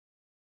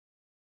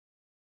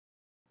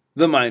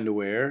The Mind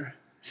Aware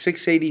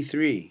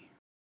 683.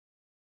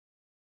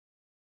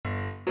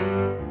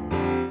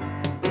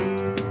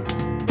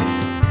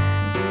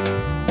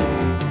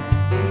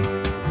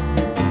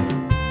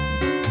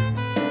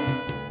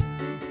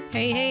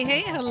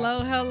 Hey,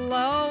 hello.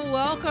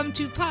 Welcome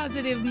to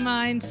Positive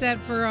Mindset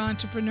for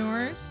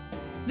Entrepreneurs.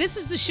 This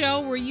is the show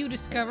where you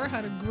discover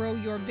how to grow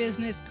your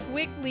business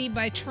quickly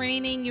by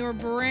training your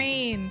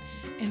brain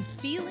and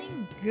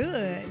feeling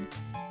good.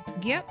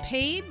 Get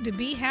paid to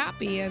be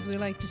happy, as we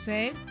like to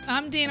say.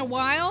 I'm Dana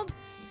Wild.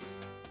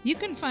 You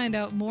can find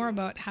out more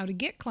about how to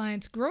get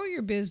clients, grow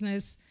your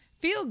business,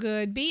 feel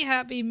good, be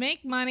happy,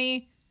 make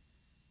money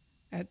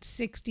at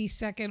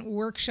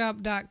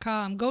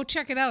 60secondworkshop.com. Go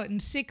check it out. In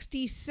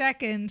 60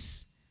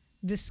 seconds,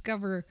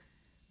 discover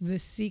the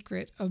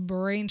secret of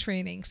brain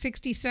training.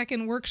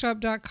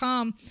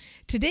 60secondworkshop.com.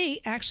 Today,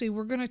 actually,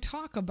 we're going to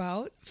talk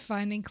about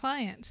finding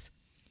clients.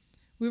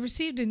 We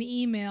received an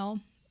email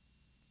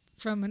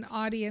from an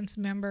audience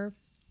member,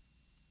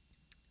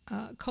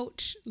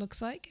 coach,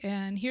 looks like,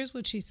 and here's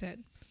what she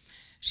said.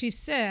 She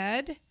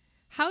said,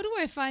 how do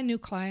I find new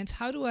clients?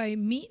 How do I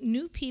meet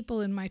new people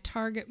in my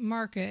target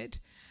market?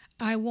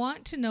 I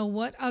want to know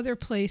what other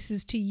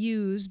places to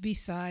use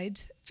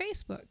besides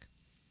Facebook.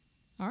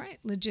 All right,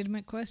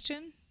 legitimate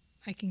question.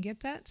 I can get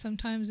that.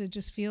 Sometimes it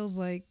just feels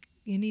like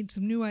you need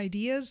some new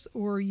ideas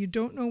or you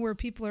don't know where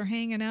people are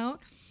hanging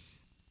out.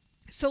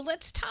 So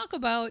let's talk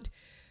about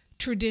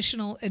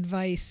traditional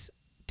advice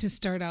to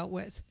start out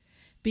with.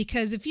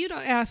 Because if you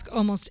don't ask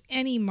almost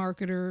any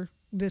marketer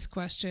this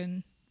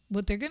question,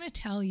 what they're going to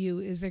tell you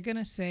is they're going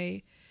to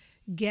say,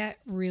 get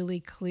really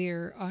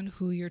clear on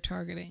who you're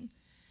targeting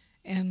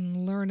and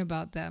learn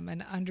about them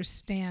and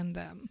understand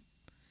them.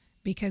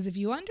 Because if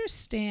you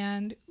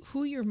understand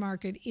who your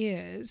market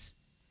is,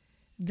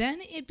 then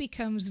it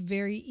becomes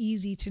very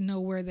easy to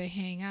know where they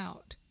hang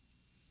out.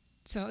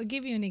 So I'll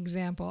give you an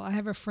example. I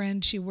have a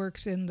friend, she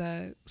works in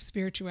the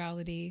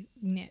spirituality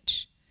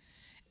niche.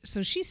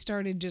 So she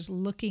started just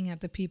looking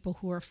at the people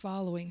who are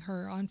following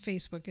her on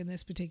Facebook in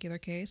this particular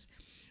case.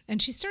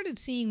 And she started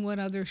seeing what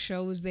other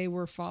shows they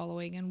were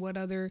following and what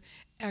other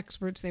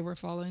experts they were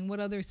following, what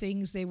other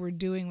things they were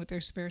doing with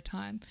their spare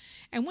time.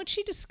 And what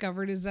she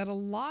discovered is that a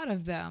lot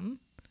of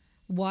them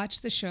watch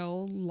the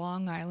show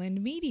Long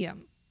Island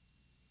Medium,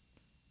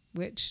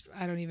 which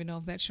I don't even know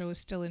if that show is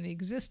still in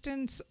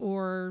existence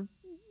or,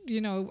 I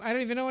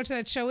don't even know what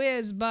that show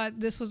is, but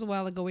this was a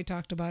while ago we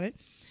talked about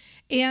it.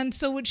 And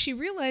so what she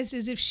realized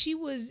is if she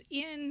was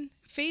in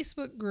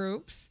Facebook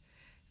groups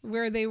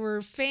where they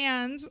were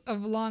fans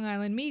of Long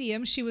Island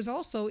Medium, she was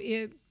also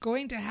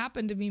going to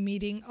happen to be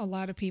meeting a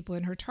lot of people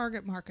in her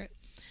target market.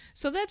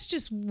 So that's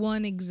just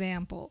one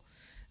example.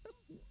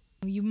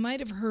 You might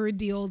have heard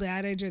the old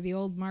adage or the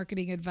old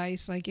marketing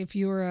advice, like if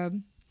you're a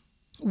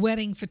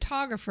wedding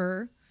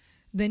photographer,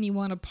 then you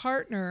want to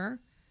partner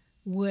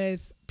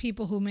with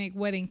people who make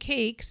wedding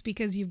cakes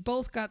because you've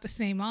both got the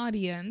same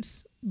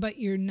audience, but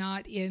you're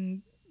not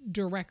in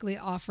directly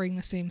offering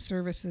the same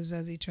services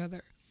as each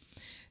other.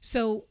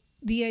 So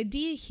the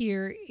idea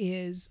here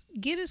is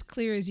get as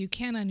clear as you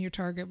can on your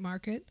target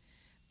market,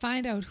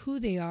 find out who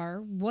they are,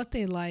 what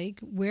they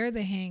like, where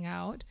they hang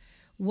out,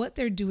 what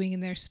they're doing in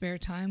their spare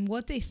time,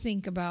 what they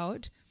think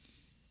about,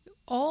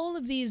 all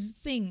of these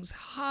things,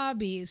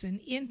 hobbies and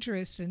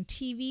interests and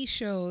TV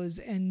shows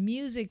and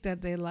music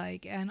that they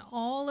like, and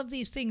all of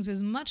these things,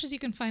 as much as you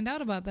can find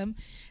out about them,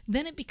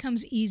 then it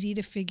becomes easy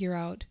to figure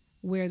out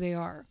where they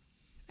are.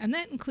 And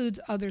that includes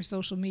other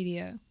social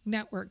media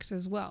networks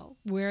as well,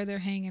 where they're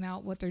hanging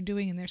out, what they're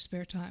doing in their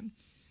spare time.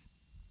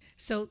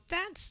 So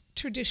that's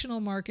traditional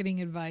marketing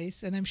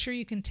advice, and I'm sure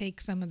you can take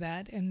some of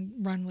that and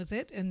run with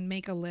it and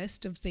make a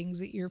list of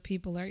things that your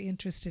people are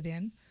interested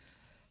in.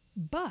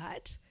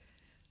 But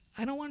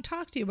I don't want to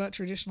talk to you about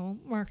traditional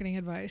marketing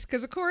advice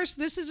because, of course,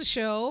 this is a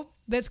show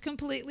that's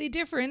completely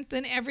different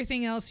than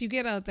everything else you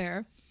get out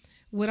there.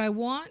 What I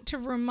want to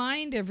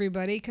remind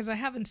everybody, because I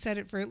haven't said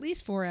it for at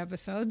least 4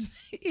 episodes,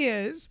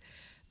 is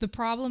the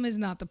problem is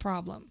not the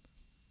problem.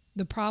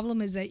 The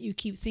problem is that you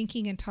keep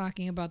thinking and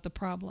talking about the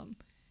problem.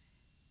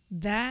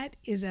 That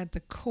is at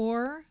the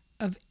core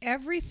of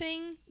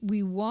everything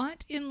we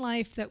want in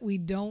life that we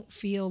don't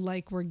feel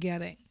like we're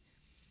getting,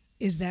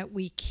 is that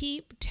we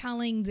keep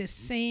telling the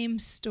same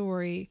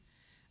story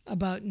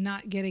about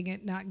not getting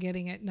it,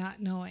 not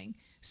knowing.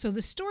 So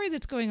the story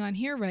that's going on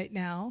here right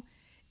now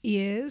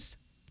is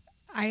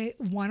I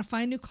want to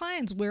find new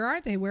clients. Where are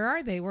they?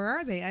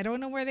 I don't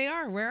know where they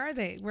are. Where are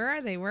they?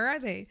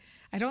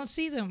 I don't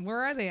see them.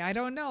 Where are they? I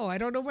don't know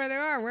where they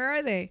are. Where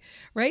are they?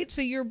 Right?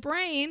 So your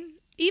brain,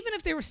 even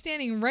if they were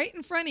standing right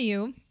in front of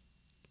you,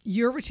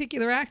 your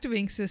reticular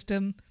activating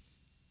system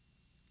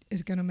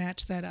is going to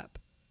match that up.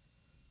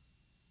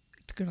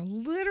 It's going to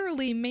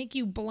literally make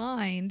you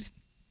blind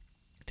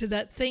to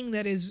that thing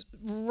that is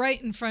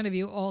right in front of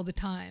you all the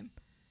time,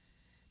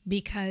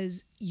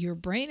 because your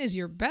brain is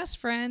your best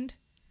friend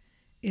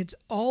It's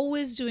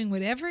always doing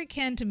whatever it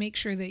can to make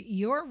sure that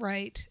you're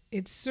right.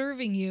 It's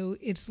serving you.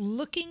 It's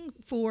looking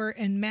for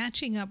and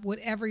matching up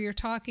whatever you're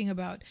talking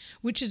about,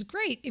 which is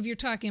great if you're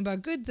talking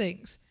about good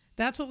things.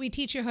 That's what we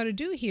teach you how to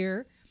do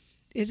here,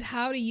 is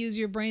how to use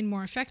your brain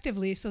more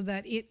effectively so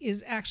that it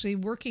is actually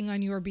working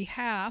on your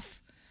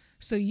behalf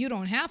so you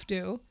don't have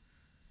to,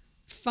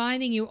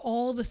 finding you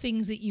all the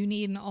things that you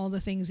need and all the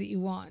things that you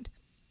want.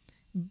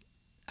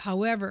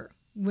 However,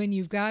 when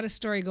you've got a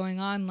story going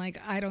on like,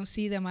 I don't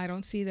see them,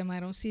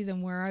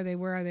 where are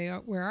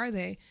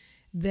they,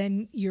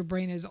 then your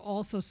brain is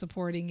also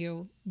supporting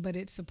you, but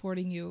it's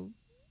supporting you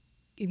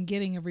in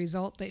getting a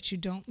result that you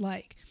don't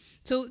like.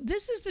 So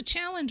this is the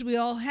challenge we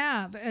all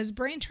have as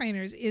brain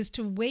trainers, is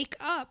to wake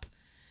up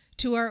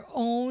to our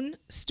own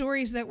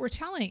stories that we're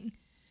telling.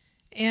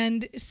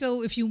 And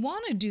so if you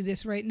want to do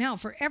this right now,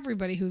 for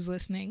everybody who's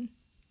listening,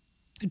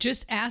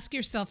 just ask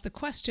yourself the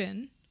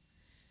question.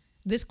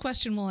 This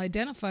question will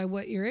identify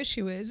what your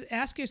issue is.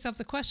 Ask yourself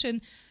the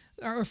question,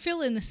 or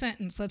fill in the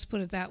sentence, let's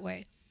put it that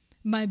way.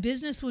 My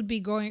business would be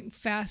going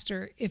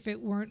faster if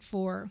it weren't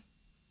for,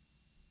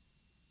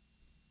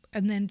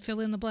 and then fill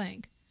in the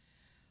blank.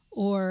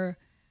 Or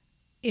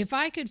if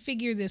I could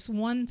figure this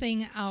one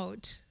thing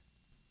out,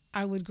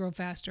 I would grow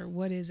faster.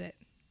 What is it?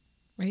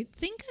 Right?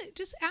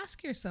 Just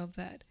ask yourself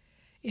that.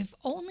 If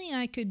only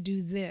I could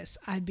do this,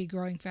 I'd be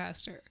growing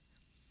faster.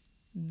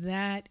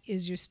 That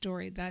is your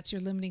story. That's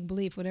your limiting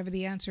belief, whatever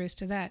the answer is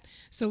to that.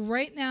 So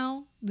right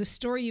now, the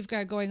story you've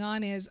got going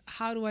on is,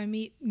 how do I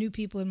meet new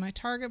people in my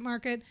target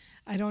market?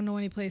 I don't know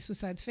any place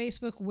besides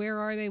Facebook. Where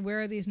are they?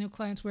 Where are these new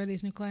clients? Where are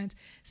these new clients?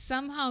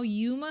 Somehow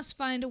you must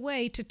find a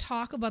way to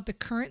talk about the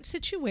current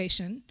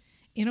situation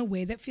in a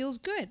way that feels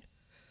good.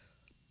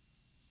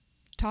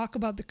 Talk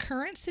about the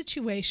current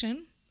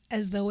situation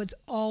as though it's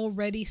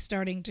already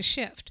starting to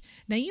shift.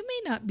 Now, you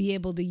may not be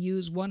able to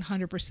use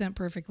 100%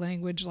 perfect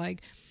language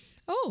like,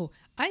 oh,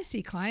 I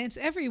see clients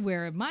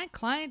everywhere. My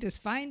client is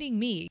finding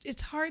me.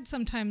 It's hard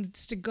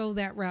sometimes to go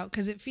that route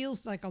because it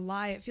feels like a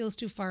lie. It feels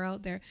too far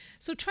out there.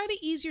 So try to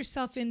ease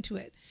yourself into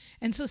it.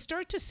 And so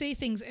start to say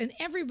things, and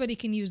everybody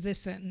can use this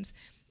sentence.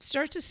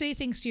 Start to say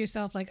things to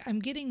yourself like, I'm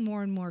getting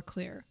more and more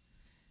clear.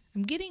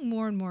 I'm getting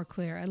more and more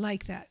clear. I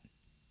like that.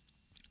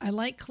 I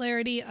like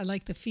clarity. I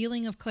like the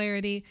feeling of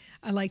clarity.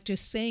 I like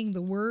just saying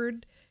the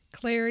word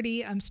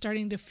clarity. I'm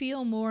starting to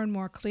feel more and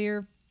more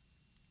clear.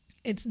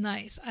 It's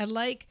nice. I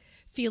like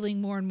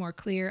feeling more and more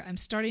clear. I'm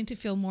starting to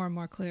feel more and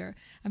more clear.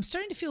 I'm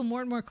starting to feel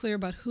more and more clear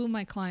about who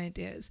my client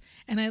is.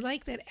 And I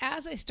like that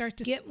as I start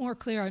to get more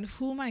clear on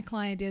who my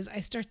client is,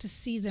 I start to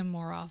see them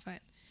more often.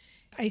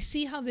 I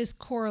see how this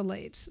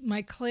correlates,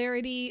 my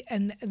clarity,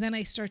 and then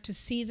I start to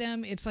see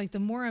them. It's like the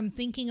more I'm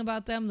thinking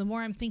about them, the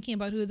more I'm thinking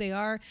about who they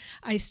are,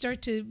 I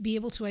start to be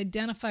able to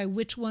identify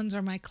which ones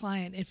are my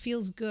client. It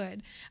feels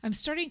good. I'm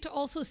starting to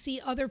also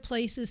see other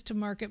places to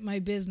market my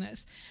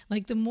business.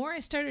 Like the more I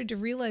started to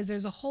realize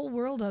there's a whole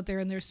world out there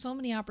and there's so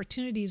many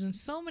opportunities and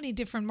so many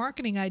different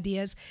marketing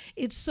ideas,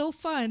 it's so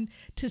fun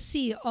to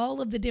see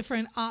all of the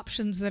different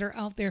options that are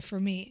out there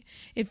for me.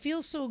 It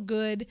feels so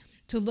good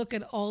to look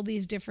at all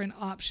these different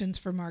options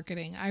for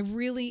marketing. I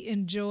really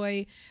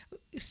enjoy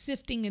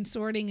sifting and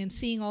sorting and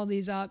seeing all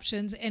these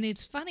options. And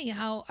it's funny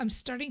how I'm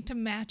starting to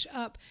match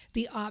up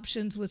the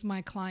options with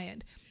my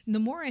client. And the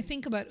more I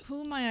think about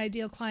who my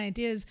ideal client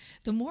is,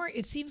 the more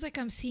it seems like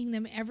I'm seeing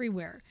them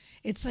everywhere.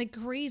 It's like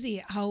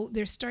crazy how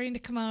they're starting to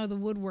come out of the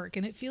woodwork,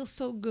 and it feels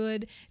so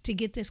good to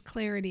get this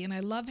clarity. And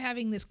I love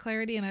having this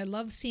clarity, and I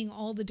love seeing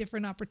all the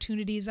different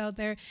opportunities out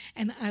there.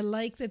 And I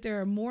like that there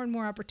are more and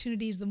more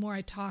opportunities the more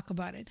I talk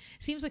about it.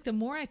 It seems like the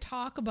more I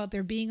talk about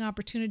there being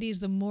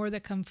opportunities, the more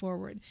that come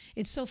forward.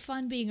 It's so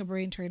fun being a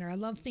brain trainer. I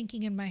love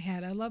thinking in my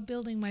head. I love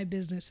building my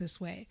business this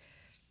way.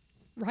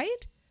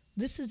 Right?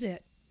 This is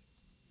it.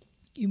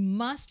 You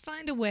must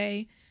find a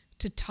way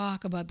to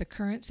talk about the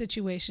current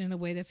situation in a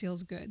way that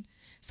feels good.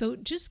 So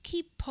just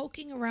keep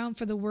poking around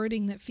for the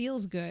wording that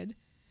feels good.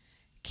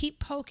 Keep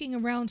poking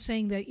around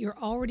saying that you're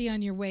already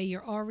on your way.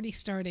 You're already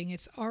starting.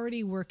 It's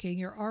already working.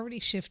 You're already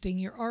shifting.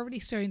 You're already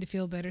starting to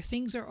feel better.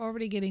 Things are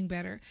already getting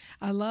better.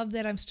 I love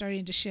that I'm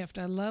starting to shift.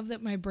 I love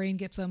that my brain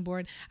gets on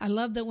board. I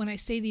love that when I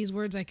say these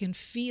words, I can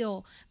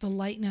feel the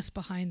lightness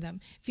behind them.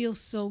 It feels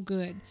so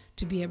good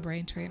to be a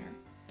brain trainer.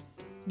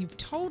 You've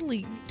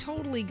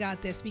totally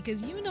got this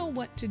because you know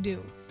what to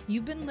do.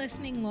 You've been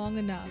listening long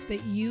enough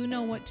that you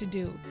know what to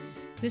do.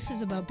 This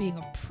is about being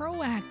a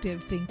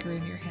proactive thinker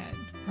in your head,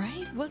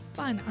 right? What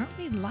fun. Aren't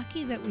we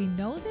lucky that we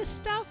know this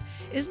stuff?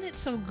 Isn't it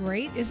so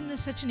great? Isn't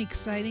this such an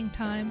exciting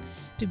time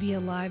to be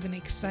alive, an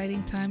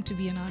exciting time to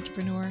be an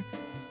entrepreneur?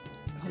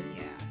 Oh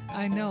yeah,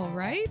 I know,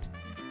 right?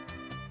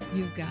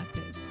 You've got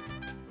this.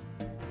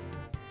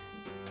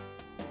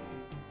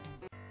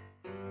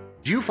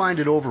 Do you find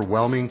it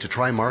overwhelming to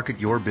try market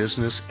your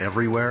business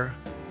everywhere?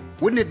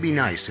 Wouldn't it be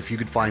nice if you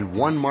could find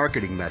one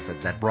marketing method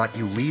that brought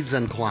you leads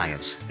and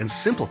clients and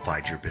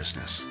simplified your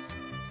business?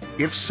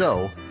 If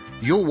so,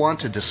 you'll want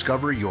to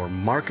discover your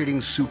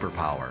marketing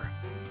superpower.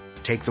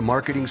 Take the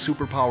Marketing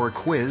Superpower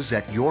quiz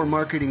at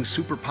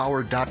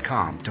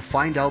yourmarketingsuperpower.com to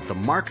find out the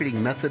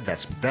marketing method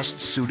that's best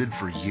suited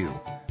for you.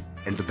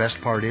 And the best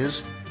part is,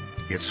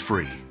 it's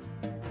free.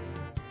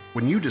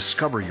 When you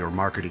discover your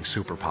marketing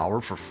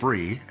superpower for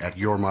free at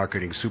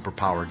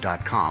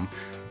yourmarketingsuperpower.com,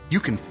 you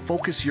can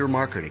focus your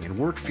marketing and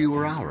work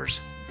fewer hours.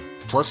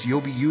 Plus,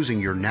 you'll be using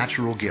your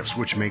natural gifts,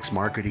 which makes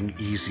marketing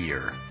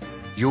easier.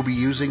 You'll be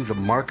using the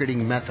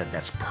marketing method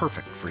that's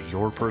perfect for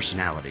your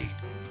personality.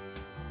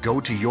 Go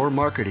to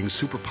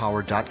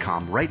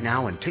yourmarketingsuperpower.com right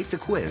now and take the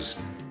quiz.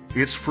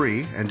 It's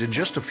free, and in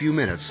just a few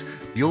minutes,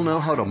 you'll know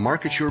how to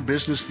market your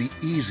business the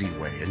easy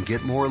way and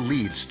get more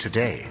leads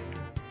today.